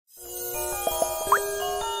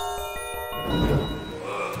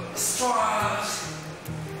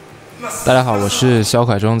大家好，我是小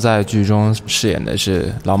凯中，在剧中饰演的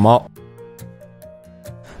是老猫。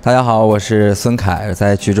大家好，我是孙凯，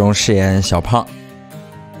在剧中饰演小胖。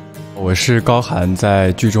我是高寒，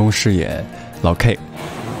在剧中饰演老 K。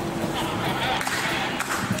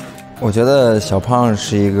我觉得小胖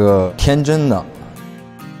是一个天真的。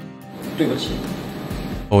对不起。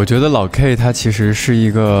我觉得老 K 他其实是一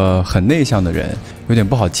个很内向的人，有点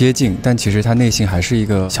不好接近，但其实他内心还是一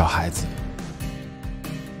个小孩子。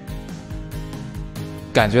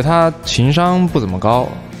感觉他情商不怎么高。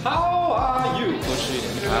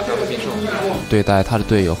对待他的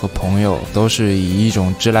队友和朋友都是以一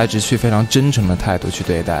种直来直去、非常真诚的态度去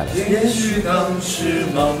对待的。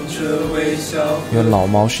因为老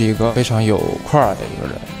猫是一个非常有块儿的一个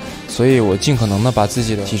人，所以我尽可能的把自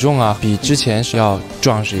己的体重啊比之前是要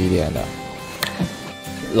壮实一点的。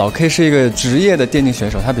老 K 是一个职业的电竞选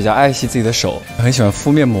手，他比较爱惜自己的手，很喜欢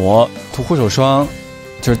敷面膜、涂护手霜，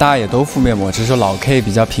就是大家也都敷面膜，只是说老 K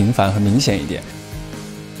比较频繁和明显一点。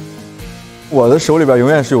我的手里边永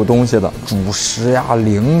远是有东西的，主食呀、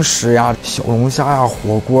零食呀、小龙虾呀、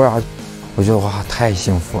火锅呀，我觉得哇，太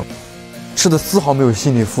幸福了，吃的丝毫没有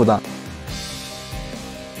心理负担。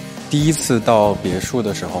第一次到别墅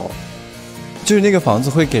的时候，就是那个房子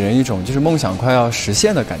会给人一种就是梦想快要实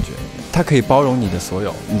现的感觉，它可以包容你的所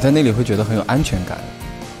有，你在那里会觉得很有安全感。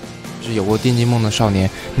就是有过电竞梦的少年，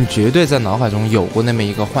你绝对在脑海中有过那么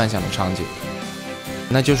一个幻想的场景，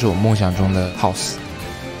那就是我梦想中的 house。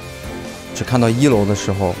只看到1楼的时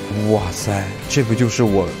候，哇塞，这不就是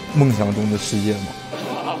我梦想中的世界吗？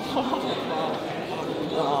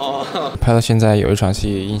拍到现在有一场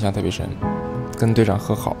戏印象特别深，跟队长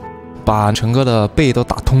和好，把陈哥的背都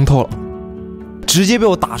打通透了，直接被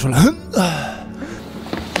我打出来。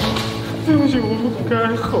对不起，我不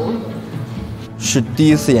该吼。是第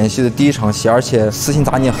一次演戏的第一场戏，而且私心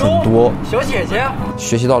杂念很多。小姐姐，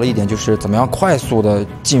学习到了一点，就是怎么样快速的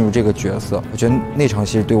进入这个角色。我觉得那场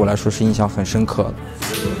戏对我来说是印象很深刻的。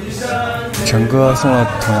陈哥送了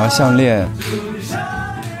童谣项链，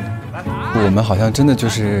我们好像真的就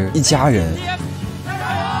是一家人，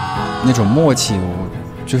那种默契，我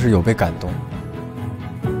就是有被感动。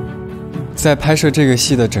在拍摄这个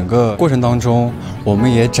戏的整个过程当中，我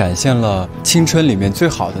们也展现了青春里面最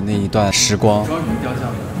好的那一段时光。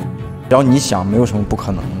只要你想，没有什么不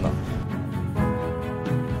可能的。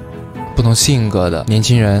不同性格的年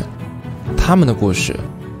轻人，他们的故事